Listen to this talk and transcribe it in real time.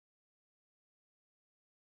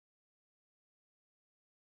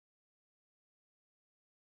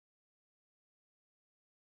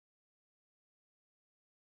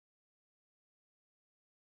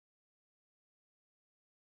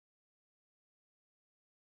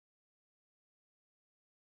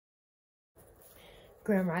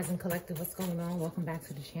Grand Rising Collective, what's going on? Welcome back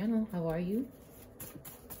to the channel. How are you?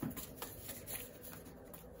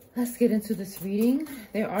 Let's get into this reading.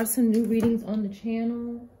 There are some new readings on the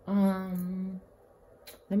channel.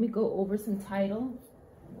 Let me go over some title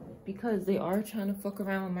because they are trying to fuck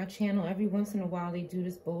around with my channel. Every once in a while they do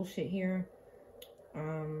this bullshit here.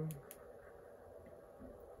 Where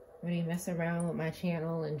they mess around with my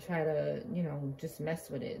channel and try to, you know, just mess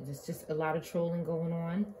with it. There's just a lot of trolling going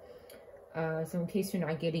on. So in case you're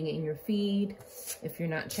not getting it in your feed, if you're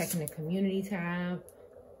not checking the community tab,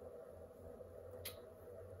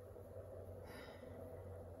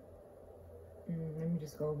 let me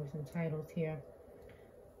just go over some titles here.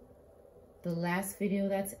 The last video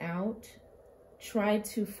that's out tried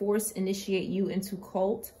to force initiate you into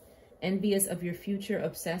cult, envious of your future,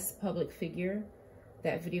 obsessed public figure.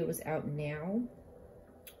 That video is out now.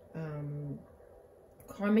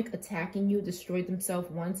 Karmic attacking you, destroyed themselves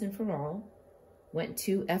once and for all, went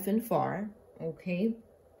too effing far, okay?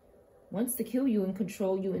 Wants to kill you and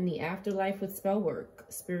control you in the afterlife with spell work.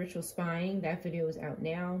 Spiritual spying, that video is out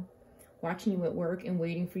now. Watching you at work and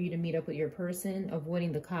waiting for you to meet up with your person.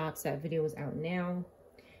 Avoiding the cops, that video is out now.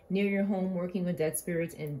 Near your home, working with dead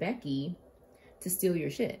spirits and Becky to steal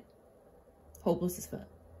your shit. Hopeless as fuck.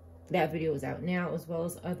 That video is out now, as well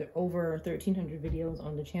as over 1,300 videos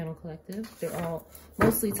on the channel collective. They're all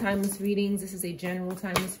mostly timeless readings. This is a general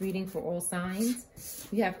timeless reading for all signs.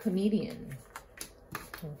 We have comedian.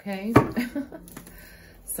 Okay.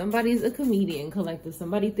 Somebody's a comedian collective.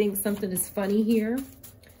 Somebody thinks something is funny here.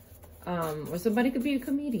 Or somebody could be a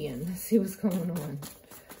comedian. Let's see what's going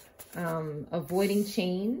on. Avoiding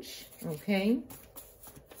change. Okay.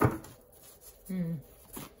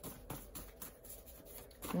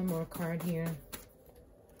 One more card here.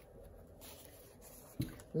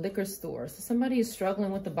 Liquor store. So somebody is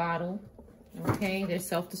struggling with the bottle. Okay, they're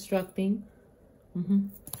self-destructing.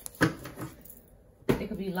 They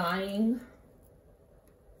could be lying.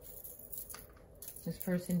 This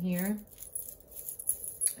person here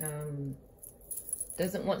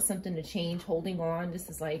doesn't want something to change, holding on. This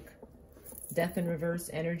is like death in reverse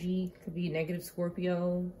energy. Could be negative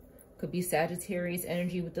Scorpio. Could be Sagittarius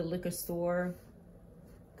energy with the liquor store.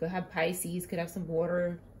 Could have Pisces, could have some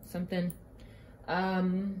water, something.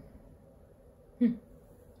 Let's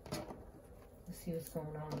see what's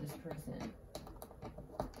going on with this person.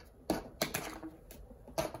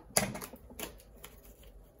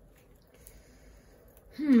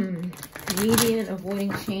 Comedian,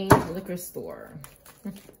 avoiding change, liquor store.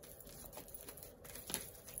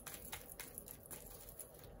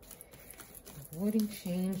 Avoiding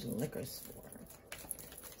change, liquor store.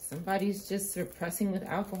 Somebody's just suppressing with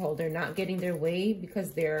alcohol. They're not getting their way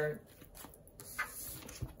because they're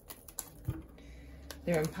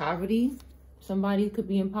in poverty. Somebody could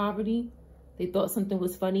be in poverty. They thought something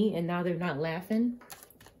was funny and now they're not laughing.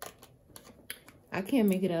 I can't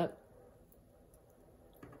make it up.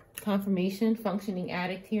 Confirmation, functioning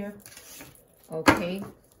addict here. Okay,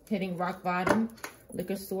 hitting rock bottom.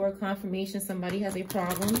 Liquor store, confirmation, somebody has a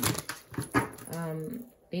problem.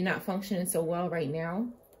 They're not functioning so well right now.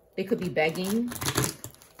 They could be begging.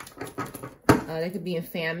 They could be in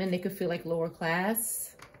famine. They could feel like lower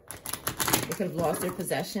class. They could have lost their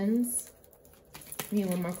possessions. Give me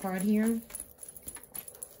one more card here.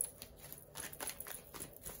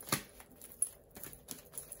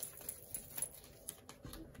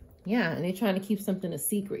 Yeah, and they're trying to keep something a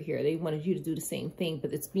secret here. They wanted you to do the same thing,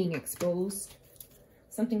 but it's being exposed.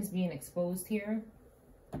 Something's being exposed here.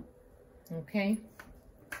 Okay.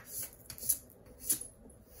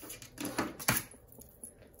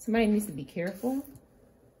 Somebody needs to be careful.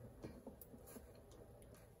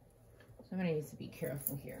 Somebody needs to be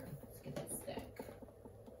careful here. Let's get this deck.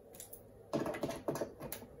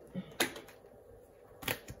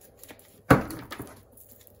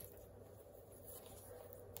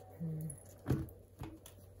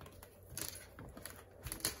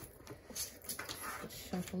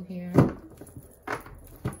 Shuffle here.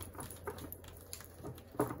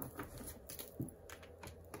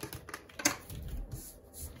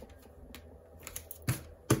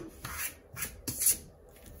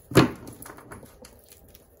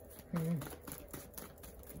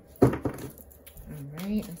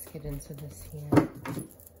 Let's get into this here.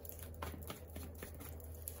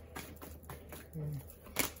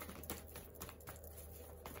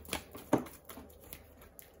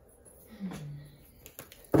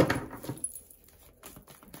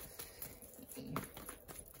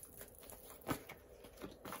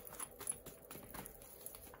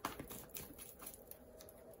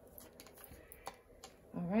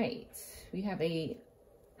 All right, we have a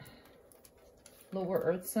lower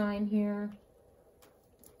earth sign here.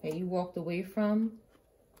 that you walked away from.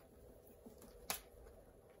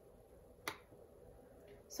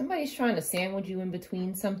 Somebody's trying to sandwich you in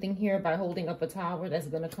between something here by holding up a tower that's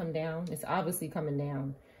going to come down. It's obviously coming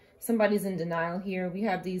down. Somebody's in denial here. We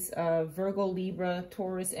have these Virgo, Libra,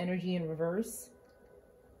 Taurus energy in reverse.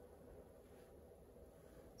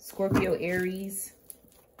 Scorpio, Aries.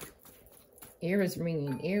 Air is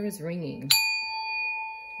ringing. Air is ringing.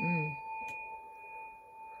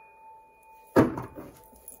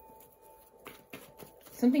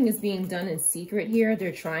 Something is being done in secret here.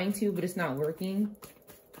 They're trying to, but it's not working.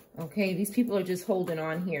 Okay, these people are just holding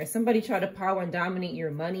on here. Somebody tried to power and dominate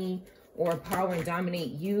your money or power and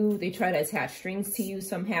dominate you. They try to attach strings to you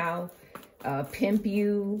somehow, pimp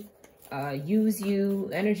you, use you,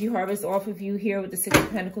 energy harvest off of you here with the Six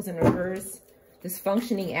of Pentacles in reverse. This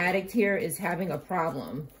functioning addict here is having a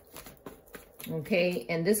problem. Okay,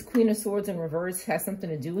 and this Queen of Swords in reverse has something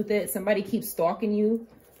to do with it. Somebody keeps stalking you.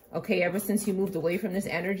 Okay, ever since you moved away from this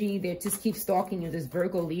energy, they just keep stalking you. This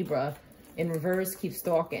Virgo, Libra in reverse keeps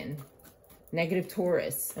stalking. Negative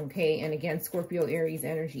Taurus, okay? And again, Scorpio, Aries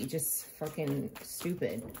energy, just fucking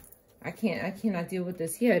stupid. I cannot deal with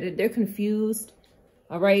this. Yeah, they're confused.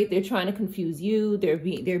 All right, they're trying to confuse you. They're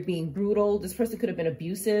being brutal. This person could have been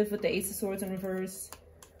abusive with the Ace of Swords in reverse.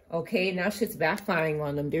 Okay, now shit's backfiring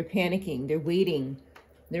on them. They're panicking. They're waiting.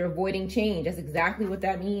 They're avoiding change. That's exactly what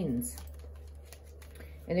that means.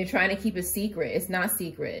 And they're trying to keep it secret. It's not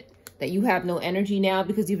secret that you have no energy now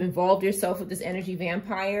because you've involved yourself with this energy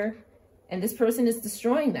vampire. And this person is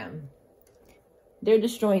destroying them. They're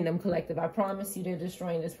destroying them, collective. I promise you they're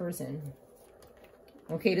destroying this person.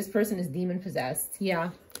 Okay, this person is demon possessed.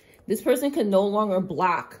 Yeah. This person can no longer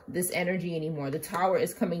block this energy anymore. The tower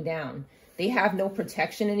is coming down. They have no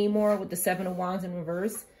protection anymore with the Seven of Wands in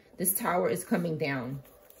reverse. This tower is coming down.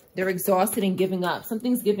 They're exhausted and giving up.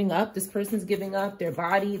 Something's giving up. This person's giving up their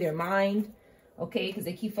body, their mind. Okay, because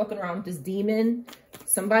they keep fucking around with this demon.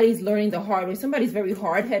 Somebody's learning the hard way. Somebody's very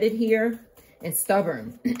hard-headed here and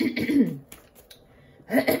stubborn.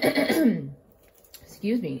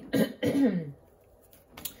 Excuse me.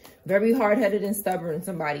 Very hard-headed and stubborn,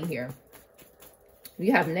 somebody here. We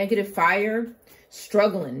have negative fire,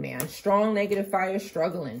 struggling, man. Strong negative fire,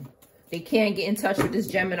 struggling. They can't get in touch with this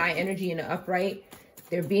Gemini energy in the upright.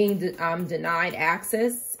 They're being denied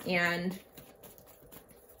access, and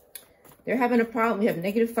they're having a problem. We have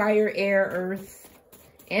negative fire, air, earth,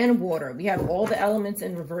 and water. We have all the elements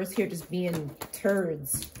in reverse here just being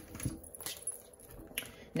turds.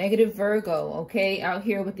 Negative Virgo, okay, out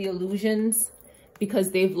here with the illusions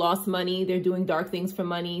because they've lost money. They're doing dark things for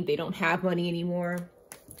money. They don't have money anymore.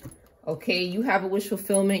 Okay, you have a wish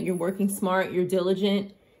fulfillment. You're working smart. You're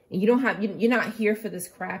diligent. And you're not here for this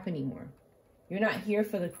crap anymore. You're not here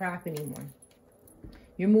for the crap anymore.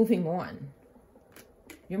 You're moving on.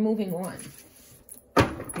 You're moving on.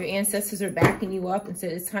 Your ancestors are backing you up and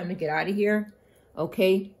said it's time to get out of here.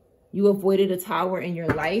 Okay, you avoided a tower in your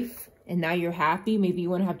life and now you're happy. Maybe you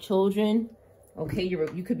want to have children. Okay,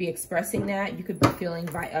 you could be expressing that. You could be feeling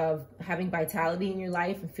having vitality in your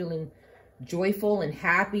life and feeling joyful and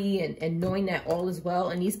happy and knowing that all is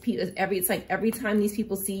well. And these people, it's like every time these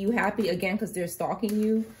people see you happy, again, because they're stalking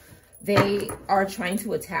you, they are trying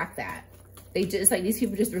to attack that. They just, like, these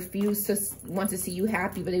people just refuse to want to see you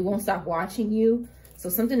happy, but they won't stop watching you. So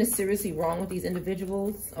something is seriously wrong with these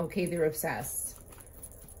individuals. Okay, they're obsessed.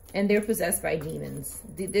 And they're possessed by demons.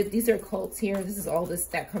 These are cults here. This is all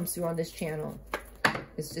that comes through on this channel.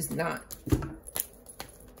 It's just not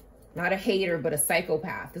a hater, but a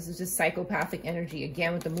psychopath. This is just psychopathic energy.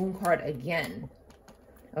 Again, with the moon card again.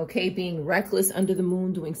 Okay, being reckless under the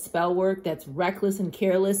moon, doing spell work that's reckless and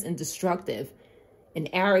careless and destructive and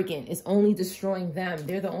arrogant is only destroying them.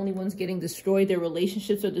 They're the only ones getting destroyed. Their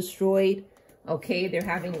relationships are destroyed. Okay, they're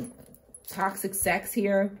having toxic sex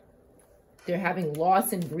here. They're having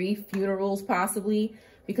loss and grief, funerals possibly,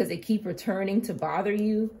 because they keep returning to bother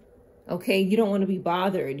you. Okay, you don't want to be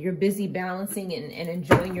bothered. You're busy balancing and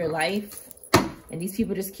enjoying your life. And these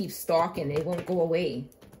people just keep stalking. They won't go away.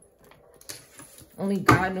 Only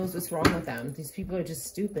God knows what's wrong with them. These people are just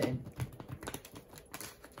stupid.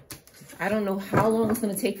 I don't know how long it's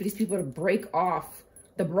going to take for these people to break off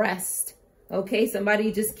the breast. Okay,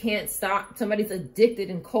 somebody just can't stop. Somebody's addicted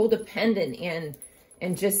and codependent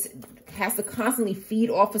and just has to constantly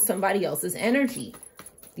feed off of somebody else's energy.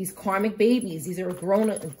 These karmic babies, these are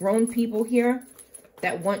grown people here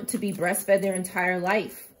that want to be breastfed their entire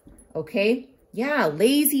life. Okay? Yeah,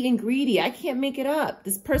 lazy and greedy. I can't make it up.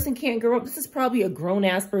 This person can't grow up. This is probably a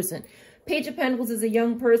grown-ass person. Page of Pentacles is a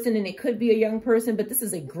young person, and it could be a young person, but this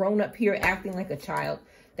is a grown-up here acting like a child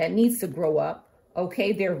that needs to grow up.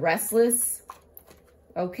 Okay, they're restless.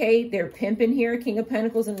 Okay, they're pimping here. King of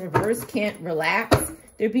Pentacles in reverse, can't relax.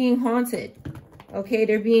 They're being haunted. Okay,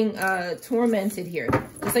 they're being tormented here.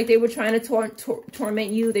 Just like they were trying to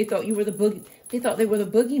torment you. They thought you were the boogie. They thought they were the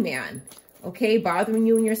boogeyman. Okay, bothering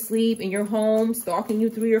you in your sleep, in your home, stalking you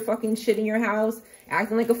through your fucking shit in your house,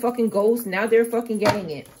 acting like a fucking ghost. Now they're fucking getting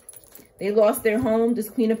it. They lost their home. This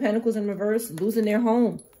Queen of Pentacles in reverse, losing their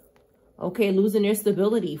home. Okay, losing their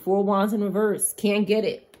stability. 4 Wands in reverse, can't get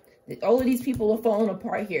it. All of these people are falling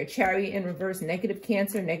apart here. Chariot in reverse, negative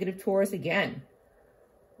Cancer, negative Taurus again.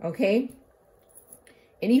 Okay.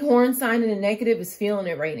 Any horn sign in the negative is feeling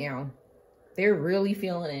it right now. They're really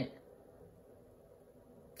feeling it.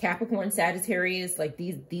 Capricorn, Sagittarius, like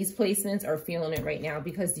these placements are feeling it right now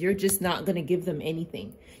because you're just not going to give them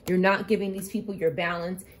anything. You're not giving these people your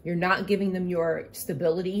balance. You're not giving them your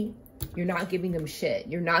stability. You're not giving them shit.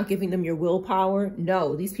 You're not giving them your willpower.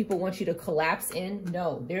 No, these people want you to collapse in.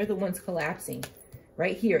 No, they're the ones collapsing.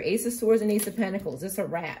 Right here, Ace of Swords and Ace of Pentacles. It's a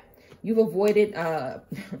wrap. You've avoided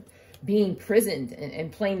being prisoned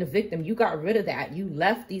and playing the victim. You got rid of that. You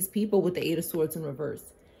left these people with the 8 of Swords in reverse.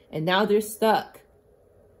 And now they're stuck.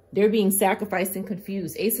 They're being sacrificed and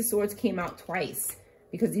confused. Ace of Swords came out twice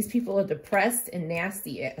because these people are depressed and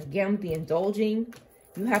nasty. Again, with the indulging,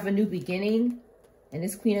 you have a new beginning. And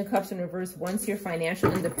this Queen of Cups in reverse wants your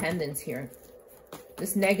financial independence here.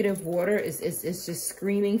 This negative water is just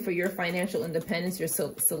screaming for your financial independence. You're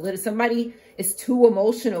so solid. Somebody is too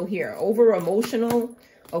emotional here. Over emotional.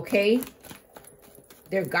 Okay.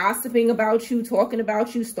 They're gossiping about you, talking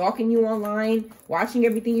about you, stalking you online, watching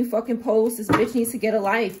everything you fucking post. This bitch needs to get a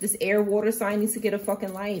life. This air water sign needs to get a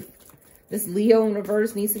fucking life. This Leo in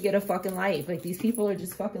reverse needs to get a fucking life. Like, these people are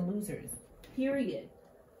just fucking losers. Period.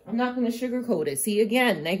 I'm not going to sugarcoat it. See,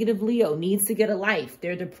 again, negative Leo needs to get a life.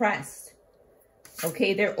 They're depressed.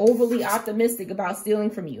 Okay, they're overly optimistic about stealing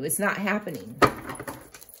from you. It's not happening.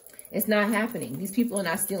 It's not happening. These people are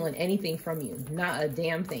not stealing anything from you. Not a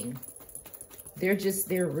damn thing. They're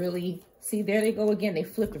really, see, there they go again. They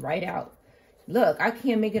flipped right out. Look, I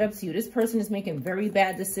can't make it up to you. This person is making very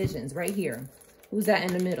bad decisions right here. Who's that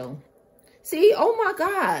in the middle? See, oh my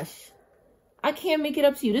gosh. I can't make it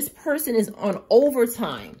up to you. This person is on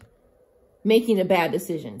overtime making the bad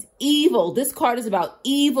decisions. Evil. This card is about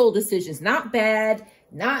evil decisions. Not bad,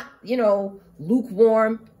 not, you know,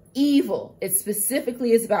 lukewarm. Evil. It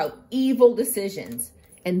specifically is about evil decisions.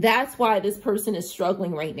 And that's why this person is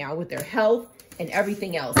struggling right now with their health and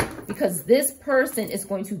everything else. Because this person is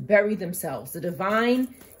going to bury themselves. The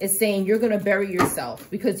divine is saying you're going to bury yourself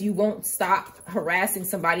because you won't stop harassing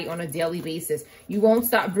somebody on a daily basis. You won't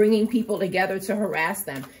stop bringing people together to harass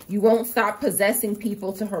them. You won't stop possessing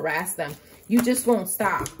people to harass them. You just won't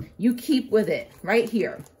stop. You keep with it right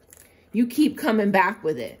here. You keep coming back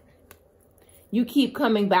with it. You keep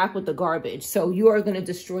coming back with the garbage. So you are going to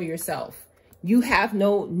destroy yourself. You have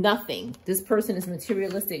nothing. This person is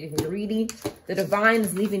materialistic and greedy. The divine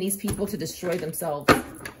is leaving these people to destroy themselves.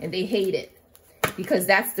 And they hate it. Because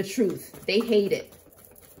that's the truth. They hate it.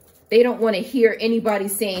 They don't want to hear anybody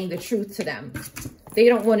saying the truth to them. They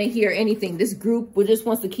don't want to hear anything. This group just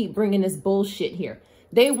wants to keep bringing this bullshit here.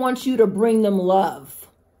 They want you to bring them love.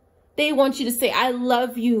 They want you to say, I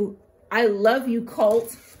love you. I love you,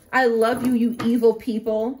 cult. I love you, you evil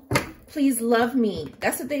people. Please love me.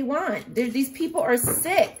 That's what they want. These people are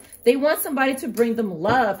sick. They want somebody to bring them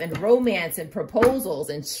love and romance and proposals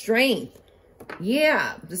and strength.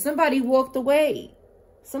 Yeah, somebody walked away.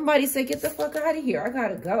 Somebody said, get the fuck out of here. I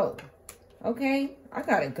gotta go. Okay? I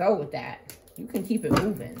gotta go with that. You can keep it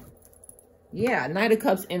moving. Yeah, Knight of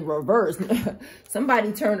Cups in reverse.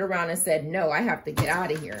 Somebody turned around and said, no, I have to get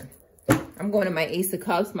out of here. I'm going to my Ace of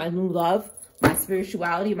Cups, my new love, my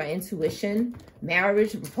spirituality, my intuition,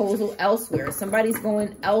 marriage, proposal, elsewhere. Somebody's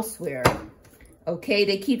going elsewhere. Okay?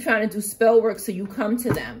 They keep trying to do spell work so you come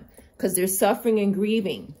to them because they're suffering and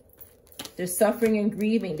grieving. They're suffering and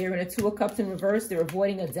grieving. They're in a 2 of Cups in reverse. They're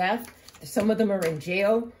avoiding a death. Some of them are in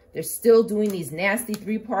jail. They're still doing these nasty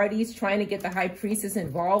 3 parties, trying to get the High Priestess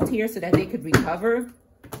involved here so that they could recover.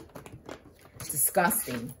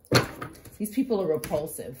 Disgusting. These people are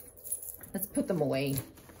repulsive. Let's put them away.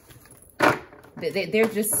 They're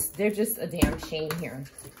just a damn shame here.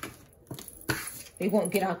 They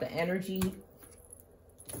won't get out the energy.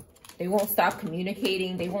 They won't stop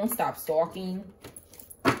communicating. They won't stop stalking.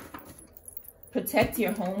 Protect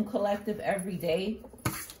your home, collective, every day.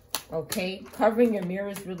 Okay? Covering your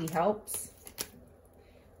mirrors really helps.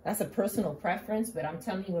 That's a personal preference, but I'm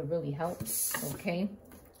telling you it really helps. Okay?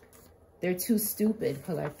 They're too stupid,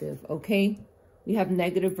 collective. Okay? We have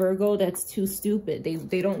negative Virgo. That's too stupid.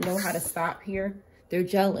 They don't know how to stop here. They're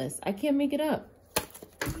jealous. I can't make it up.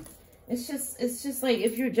 It's just like,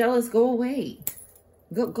 if you're jealous, go away.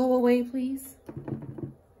 Go away, please.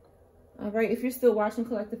 All right, if you're still watching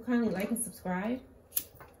Collective, kindly like and subscribe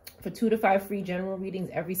for 2 to 5 free general readings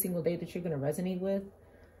every single day that you're going to resonate with.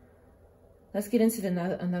 Let's get into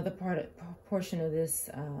another portion of this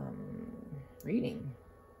reading.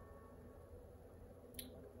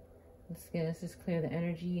 Let's just clear the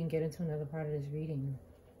energy and get into another part of this reading.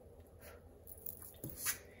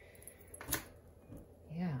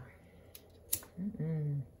 Yeah.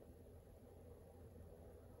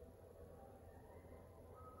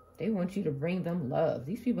 They want you to bring them love.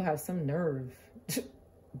 These people have some nerve.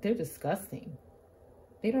 They're disgusting.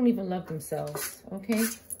 They don't even love themselves, okay?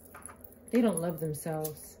 They don't love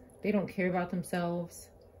themselves. They don't care about themselves.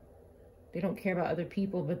 They don't care about other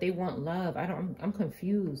people, but they want love. I'm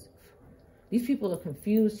confused. These people are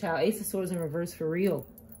confused, child. Ace of Swords in reverse for real.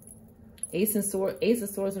 Ace of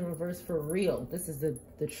Swords in reverse for real. This is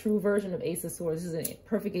the true version of Ace of Swords. This is a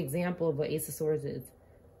perfect example of what Ace of Swords is.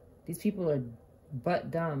 These people are butt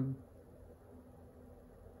dumb.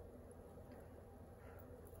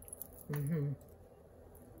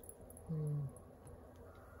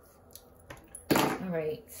 All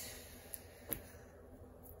right.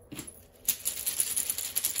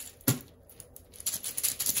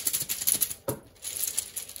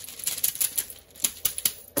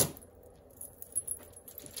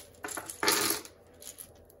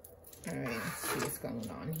 All right, let's see what's going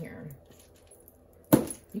on here.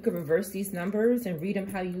 You can reverse these numbers and read them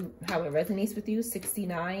how it resonates with you.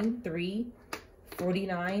 69, 3,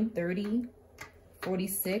 49, 30,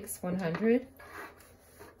 46, 100.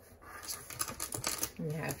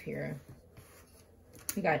 We have here.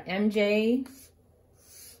 We got MJ,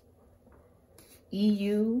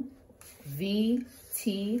 EU, V,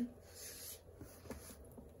 T,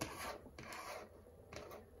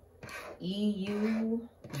 EU,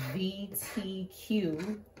 V, T,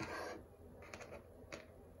 Q,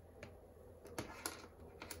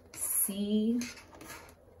 C,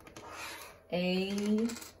 A,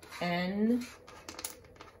 N,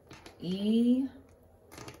 E,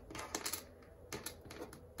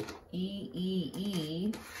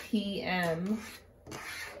 E, P, M,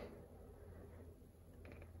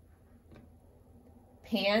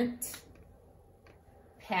 Pant,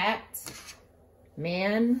 Pat,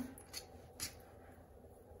 Man,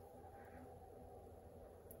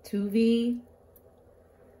 2V,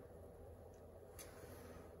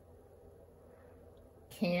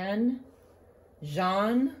 Can,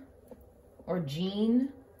 Jean or Jean,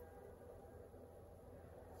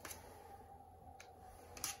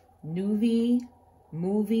 Nuvi,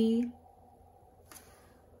 Movie,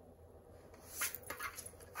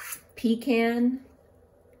 Pecan,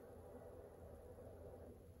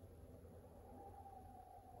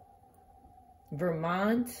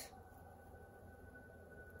 Vermont,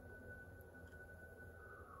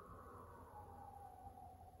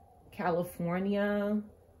 California,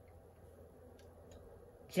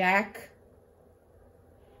 Jack,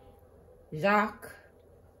 Jacques,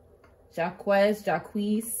 Jacquez,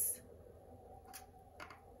 Jacquees,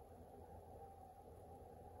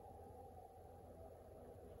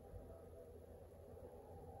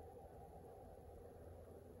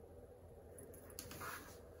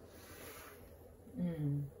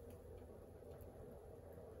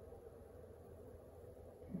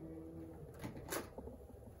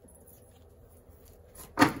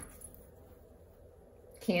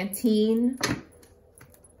 Canteen,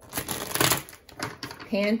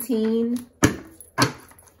 Pantene,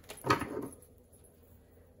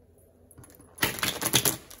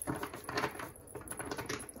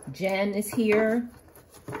 Jen is here,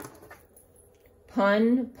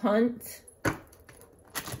 Pun, Punt,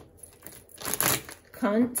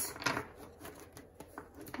 Cunt,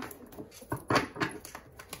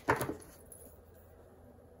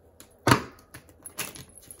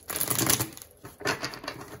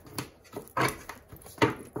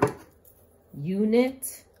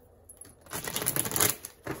 Unit,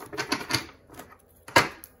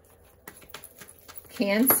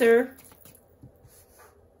 Cancer,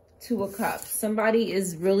 2 of Cups. Somebody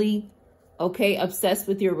is really, okay, obsessed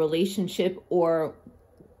with your relationship or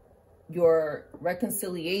your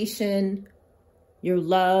reconciliation, your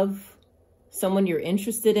love, someone you're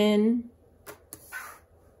interested in.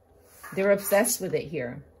 They're obsessed with it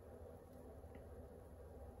here.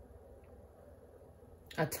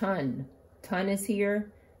 A ton. Ton is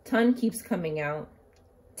here. Ton keeps coming out.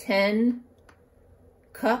 10.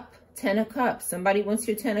 Cup. 10 of Cups. Somebody wants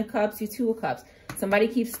your 10 of Cups, your 2 of Cups. Somebody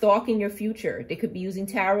keeps stalking your future. They could be using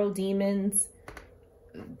tarot demons.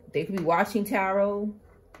 They could be watching tarot.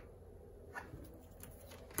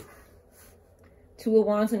 Two of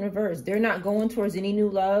Wands in reverse. They're not going towards any new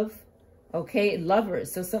love. Okay,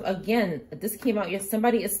 Lovers. So again, this came out. Yes,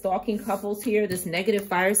 somebody is stalking couples here. This negative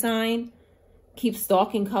fire sign keeps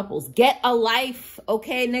stalking couples. Get a life.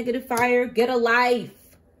 Okay, negative fire. Get a life.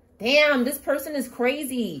 Damn, this person is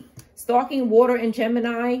crazy. Stalking water and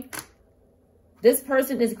Gemini. This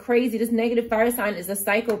person is crazy. This negative fire sign is a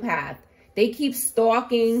psychopath. They keep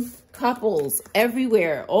stalking couples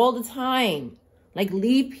everywhere, all the time. Like,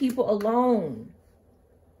 leave people alone.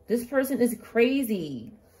 This person is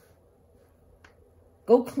crazy.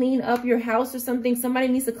 Go clean up your house or something. Somebody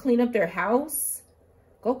needs to clean up their house.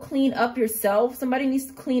 Go clean up yourself. Somebody needs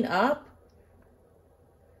to clean up.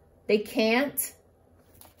 They can't.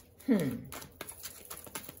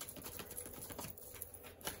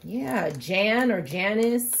 Yeah, Jan or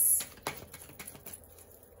Janice.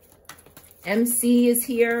 MC is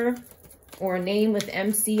here, or a name with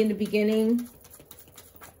MC in the beginning.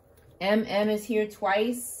 MM is here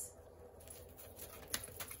twice.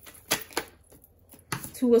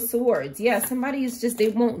 Two of Swords. Yeah, somebody is just, they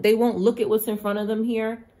won't look at what's in front of them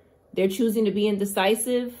here. They're choosing to be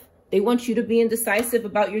indecisive. They want you to be indecisive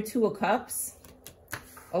about your Two of Cups.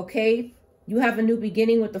 Okay, you have a new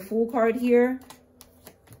beginning with the Fool card here.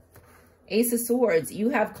 Ace of Swords. You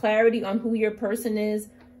have clarity on who your person is.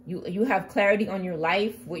 You have clarity on your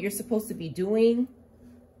life, what you're supposed to be doing.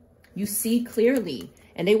 You see clearly.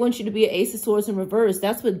 And they want you to be an Ace of Swords in reverse.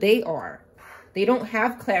 That's what they are. They don't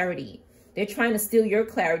have clarity. They're trying to steal your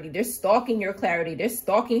clarity. They're stalking your clarity. They're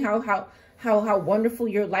stalking how wonderful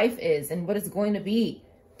your life is and what it's going to be.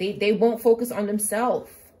 They won't focus on themselves.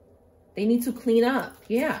 They need to clean up.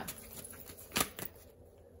 Yeah.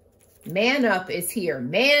 Man up is here.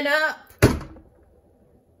 Man up.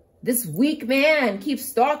 This weak man keeps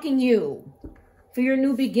stalking you for your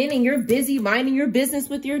new beginning. You're busy minding your business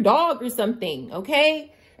with your dog or something,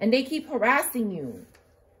 okay? And they keep harassing you.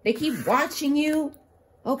 They keep watching you,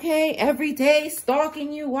 okay? Every day,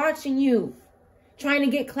 stalking you, watching you, trying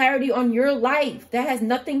to get clarity on your life. That has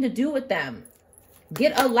nothing to do with them.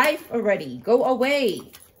 Get a life already. Go away.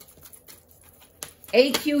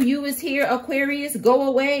 AQU is here, Aquarius. Go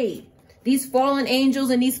away. These fallen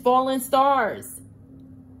angels and these fallen stars.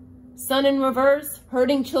 Sun in reverse,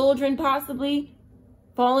 hurting children possibly.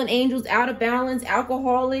 Fallen angels, out of balance,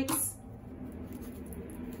 alcoholics.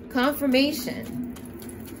 Confirmation.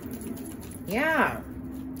 Yeah.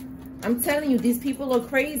 I'm telling you, these people are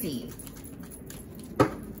crazy.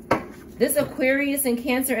 This Aquarius and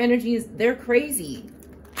Cancer energy they're crazy.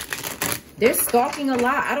 They're stalking a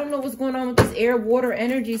lot. I don't know what's going on with this air, water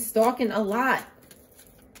energy, stalking a lot.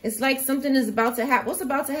 It's like something is about to happen. What's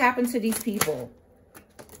about to happen to these people?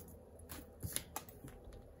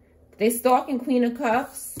 They stalking Queen of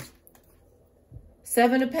Cups.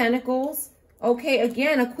 Seven of Pentacles. Okay,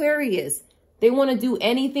 again, Aquarius. They want to do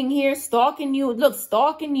anything here. Stalking you. Look,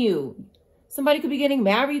 stalking you. Somebody could be getting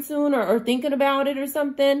married soon or thinking about it or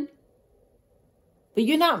something. But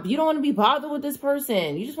you don't want to be bothered with this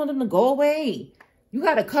person. You just want them to go away. You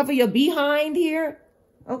got to cover your behind here.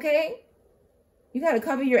 Okay? You got to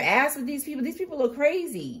cover your ass with these people. These people are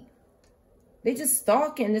crazy. They just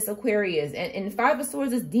stalking this Aquarius. And Five of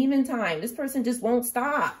Swords is demon time. This person just won't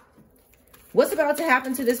stop. What's about to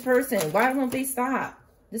happen to this person? Why won't they stop?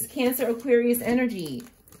 This Cancer Aquarius energy.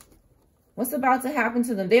 What's about to happen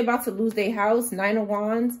to them? They're about to lose their house. Nine of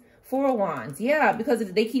Wands. Four of Wands. Yeah, because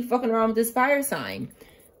they keep fucking around with this fire sign.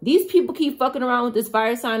 These people keep fucking around with this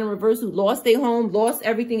fire sign in reverse who lost their home, lost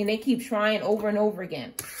everything, and they keep trying over and over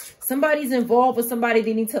again. Somebody's involved with somebody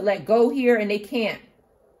they need to let go here, and they can't.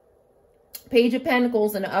 Page of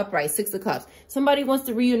Pentacles and the upright. Six of Cups. Somebody wants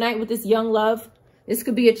to reunite with this young love. This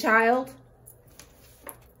could be a child.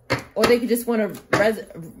 Or they could just want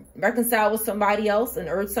to reconcile with somebody else. An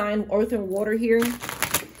earth sign, earth and water here.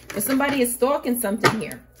 But somebody is stalking something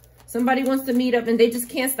here. Somebody wants to meet up and they just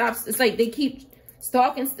can't stop. It's like they keep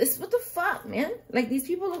stalking. What the fuck, man? Like, these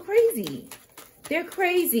people are crazy. They're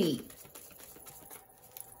crazy.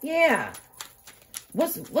 Yeah.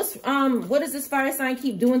 What does this fire sign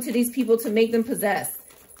keep doing to these people to make them possessed?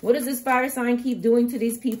 What does this fire sign keep doing to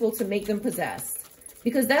these people to make them possessed?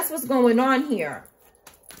 Because that's what's going on here.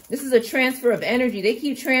 This is a transfer of energy. They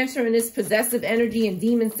keep transferring this possessive energy and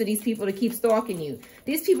demons to these people to keep stalking you.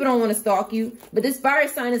 These people don't want to stalk you, but this fire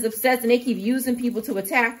sign is obsessed and they keep using people to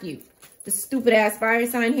attack you. This stupid ass fire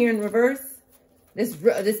sign here in reverse.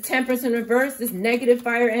 This Temperance in reverse. This negative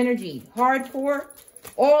fire energy. Hardcore.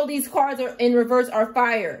 All these cards are in reverse are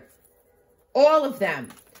fire. All of them.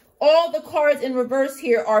 All the cards in reverse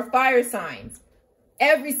here are fire signs.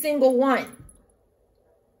 Every single one.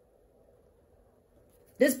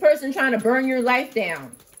 This person trying to burn your life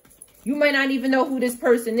down. You might not even know who this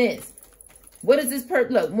person is. What is this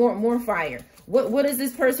look, more fire. What is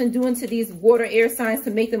this person doing to these water air signs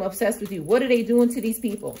to make them obsessed with you? What are they doing to these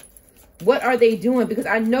people? What are they doing? Because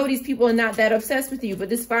I know these people are not that obsessed with you, but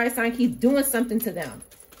this fire sign keeps doing something to them.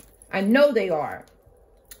 I know they are.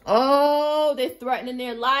 Oh, they're threatening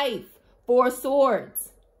their life. 4 of Swords.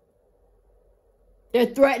 They're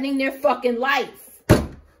threatening their fucking life.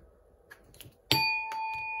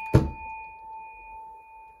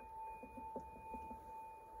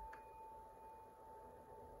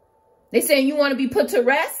 They saying you want to be put to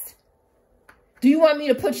rest? Do you want me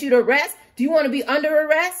to put you to rest? Do you want to be under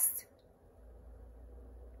arrest?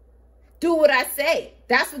 Do what I say.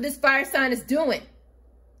 That's what this fire sign is doing.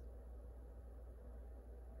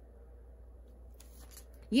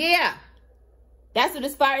 Yeah. That's what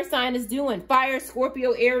this fire sign is doing. Fire,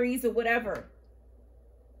 Scorpio, Aries, or whatever.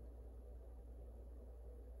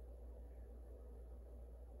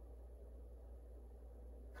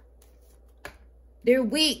 They're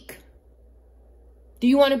weak. Do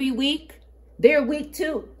you want to be weak? They're weak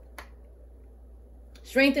too.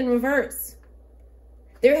 Strength in reverse.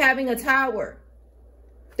 They're having a tower.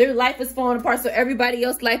 Their life is falling apart, so everybody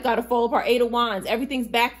else's life got to fall apart. 8 of Wands. Everything's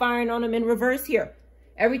backfiring on them in reverse here.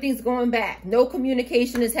 Everything's going back. No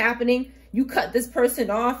communication is happening. You cut this person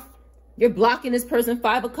off. You're blocking this person.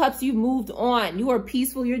 5 of Cups. You moved on. You are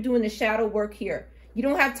peaceful. You're doing the shadow work here. You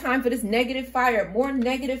don't have time for this negative fire. More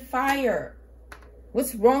negative fire.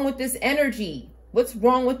 What's wrong with this energy? What's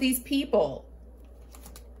wrong with these people?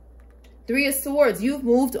 3 of Swords. You've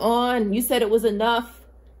moved on. You said it was enough.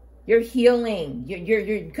 You're healing.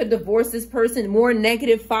 You could divorce this person. More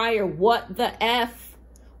negative fire. What the F?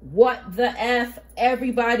 What the F?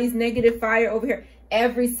 Everybody's negative fire over here.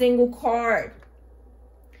 Every single card.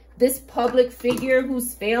 This public figure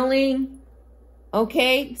who's failing.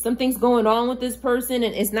 Okay, something's going on with this person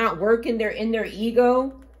and it's not working. They're in their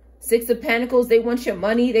ego. 6 of Pentacles. They want your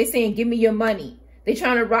money. They're saying, give me your money. They're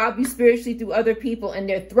trying to rob you spiritually through other people, and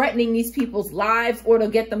they're threatening these people's lives or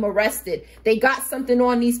they'll get them arrested. They got something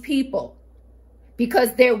on these people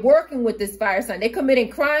because they're working with this fire sign. They're committing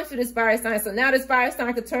crimes for this fire sign. So now this fire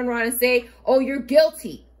sign could turn around and say, oh, you're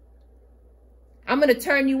guilty. I'm going to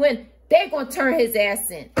turn you in. They're going to turn his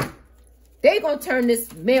ass in. They're going to turn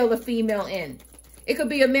this male or female in. It could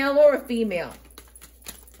be a male or a female.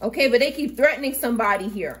 Okay, but they keep threatening somebody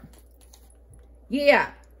here.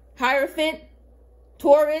 Yeah. Hierophant.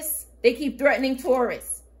 Taurus, they keep threatening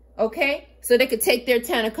Taurus, okay? So they could take their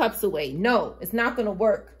 10 of Cups away. No, it's not going to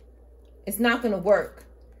work. It's not going to work.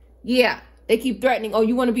 Yeah, they keep threatening. Oh,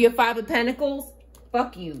 you want to be a 5 of Pentacles?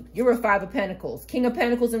 Fuck you. You're a 5 of Pentacles. King of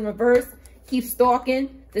Pentacles in reverse. Keep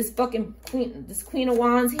stalking this fucking Queen of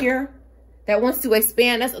Wands here that wants to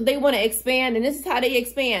expand. They want to expand, and this is how they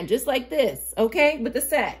expand, just like this, okay? With the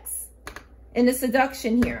sex and the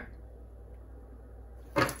seduction here.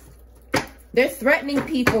 They're threatening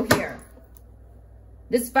people here.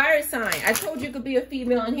 This fire sign. I told you it could be a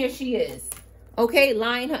female, and here she is. Okay,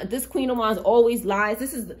 lying. This Queen of Wands always lies.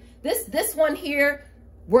 This one here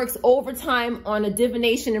works overtime on a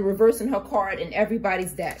divination and reversing her card in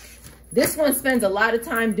everybody's deck. This one spends a lot of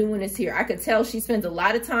time doing this here. I could tell she spends a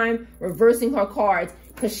lot of time reversing her cards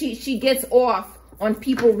because she gets off on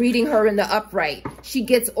people reading her in the upright. She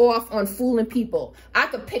gets off on fooling people. I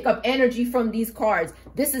could pick up energy from these cards.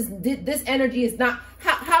 This energy is not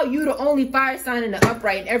how you the only fire sign in the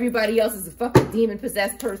upright and everybody else is a fucking demon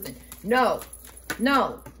possessed person. No,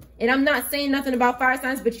 no. And I'm not saying nothing about fire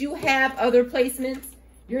signs, but you have other placements.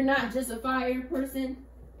 You're not just a fire person.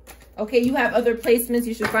 Okay, you have other placements.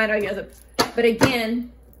 You should find out your other. But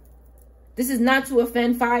again, this is not to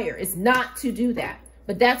offend fire. It's not to do that.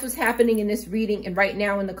 But that's what's happening in this reading and right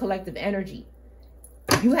now in the collective energy.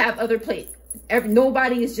 You have other places.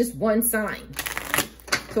 Nobody is just one sign.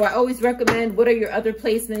 So I always recommend what are your other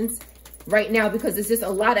placements right now, because it's just a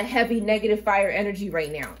lot of heavy negative fire energy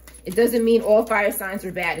right now. It doesn't mean all fire signs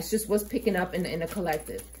are bad. It's just what's picking up in the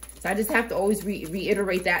collective. So I just have to always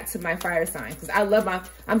reiterate that to my fire sign, because I love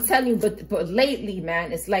I'm telling you, but lately,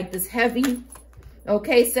 man, it's like this heavy.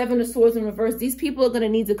 Okay, 7 of Swords in reverse. These people are going to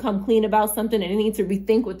need to come clean about something, and they need to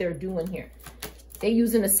rethink what they're doing here. They're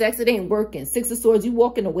using the sex. It ain't working. 6 of Swords, you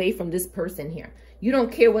walking away from this person here. You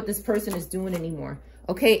don't care what this person is doing anymore.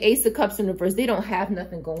 Okay, Ace of Cups in reverse. They don't have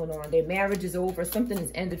nothing going on. Their marriage is over. Something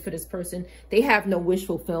has ended for this person. They have no wish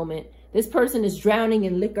fulfillment. This person is drowning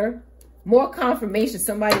in liquor. More confirmation.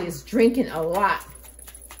 Somebody is drinking a lot.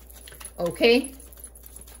 Okay?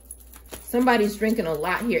 Somebody's drinking a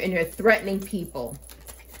lot here, and they're threatening people.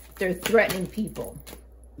 They're threatening people.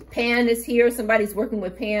 Pan is here. Somebody's working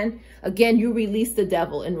with Pan. Again, you release the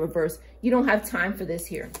devil in reverse. You don't have time for this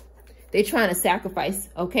here. They're trying to sacrifice,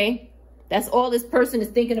 okay? That's all this person is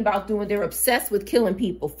thinking about doing. They're obsessed with killing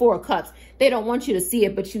people. 4 of Cups. They don't want you to see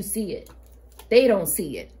it, but you see it. They don't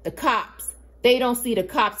see it. The cops, they don't see the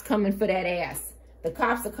cops coming for that ass. The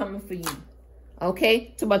cops are coming for you,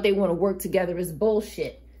 okay? Talk about they want to work together is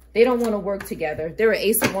bullshit. They don't want to work together. They're an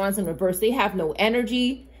Ace of Wands in reverse. They have no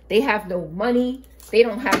energy. They have no money. They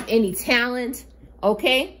don't have any talent,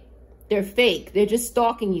 okay? They're fake. They're just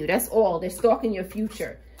stalking you. That's all. They're stalking your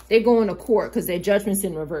future. They're going to court because their judgment's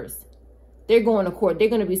in reverse. They're going to court. They're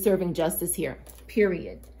going to be serving justice here,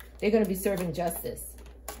 period. They're going to be serving justice,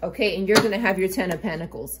 okay? And you're going to have your 10 of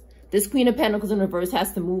Pentacles. This Queen of Pentacles in reverse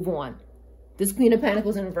has to move on. This Queen of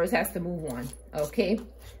Pentacles in reverse has to move on, okay?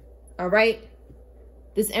 All right?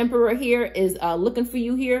 This Emperor here is looking for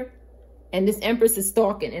you here. And this Empress is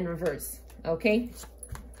stalking in reverse, okay?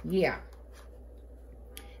 Yeah.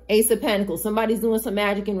 Ace of Pentacles. Somebody's doing some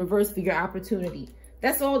magic in reverse for your opportunity.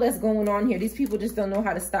 That's all that's going on here. These people just don't know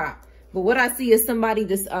how to stop. But what I see is somebody,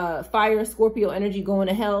 this fire, Scorpio energy going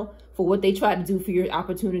to hell for what they try to do for your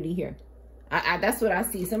opportunity here. That's what I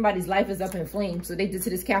see. Somebody's life is up in flames. So they did to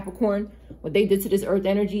this Capricorn, what they did to this Earth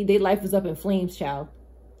energy, their life is up in flames, child.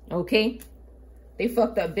 Okay? They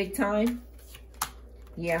fucked up big time.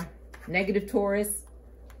 Yeah. Negative Taurus.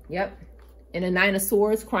 Yep. And a 9 of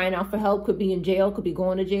Swords, crying out for help, could be in jail, could be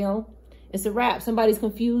going to jail. It's a wrap. Somebody's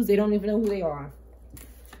confused. They don't even know who they are.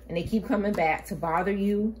 And they keep coming back to bother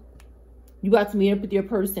you. You about to meet up with your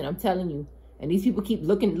person, I'm telling you. And these people keep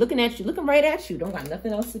looking at you, looking right at you. Don't got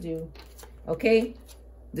nothing else to do. Okay?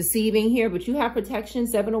 Deceiving here, but you have protection.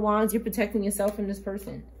 7 of Wands, you're protecting yourself from this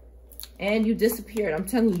person. And you disappeared. I'm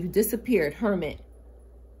telling you, you disappeared. Hermit.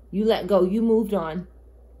 You let go. You moved on.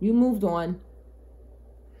 You moved on.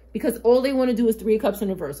 Because all they want to do is 3 of Cups in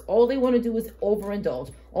reverse. All they want to do is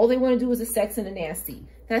overindulge. All they want to do is a sex and a nasty.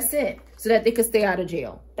 That's it. So that they can stay out of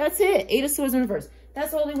jail. That's it. 8 of Swords in reverse.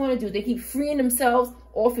 That's all they want to do. They keep freeing themselves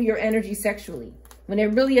off of your energy sexually. When they're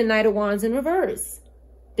really a Knight of Wands in reverse.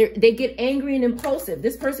 They get angry and impulsive.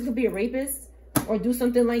 This person could be a rapist or do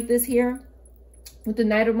something like this here. With the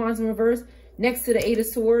Knight of Wands in reverse. Next to the 8 of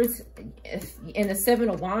Swords and the 7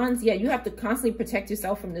 of Wands. Yeah, you have to constantly protect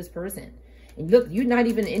yourself from this person. And look, you're not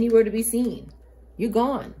even anywhere to be seen. You're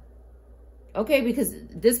gone. Okay, because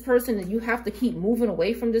this person, you have to keep moving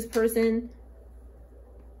away from this person.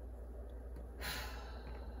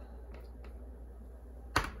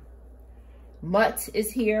 Mutt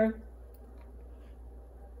is here.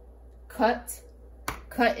 Cut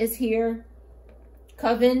is here.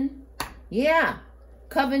 Coven. Yeah.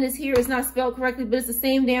 Coven is here. It's not spelled correctly, but it's the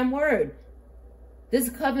same damn word. This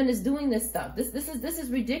coven is doing this stuff. This is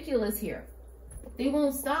ridiculous here. They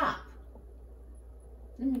won't stop.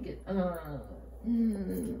 Let me get let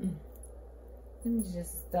me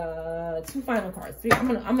just 2 final cards. 3.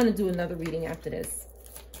 I'm gonna do another reading after this.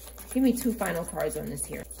 Give me 2 final cards on this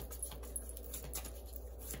here.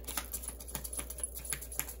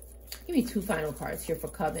 Give me 2 final cards here for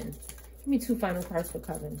Coven. Give me 2 final cards for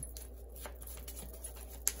Coven.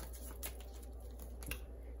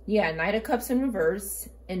 Yeah, Knight of Cups in reverse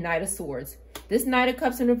and Knight of Swords. This Knight of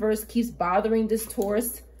Cups in reverse keeps bothering this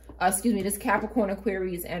Taurus, this Capricorn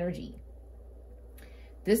Aquarius energy.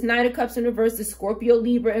 This Knight of Cups in reverse, this Scorpio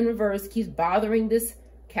Libra in reverse keeps bothering this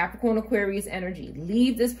Capricorn Aquarius energy.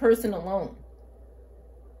 Leave this person alone.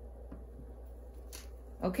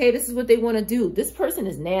 Okay, this is what they want to do. This person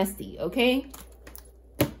is nasty, okay?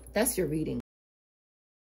 That's your reading.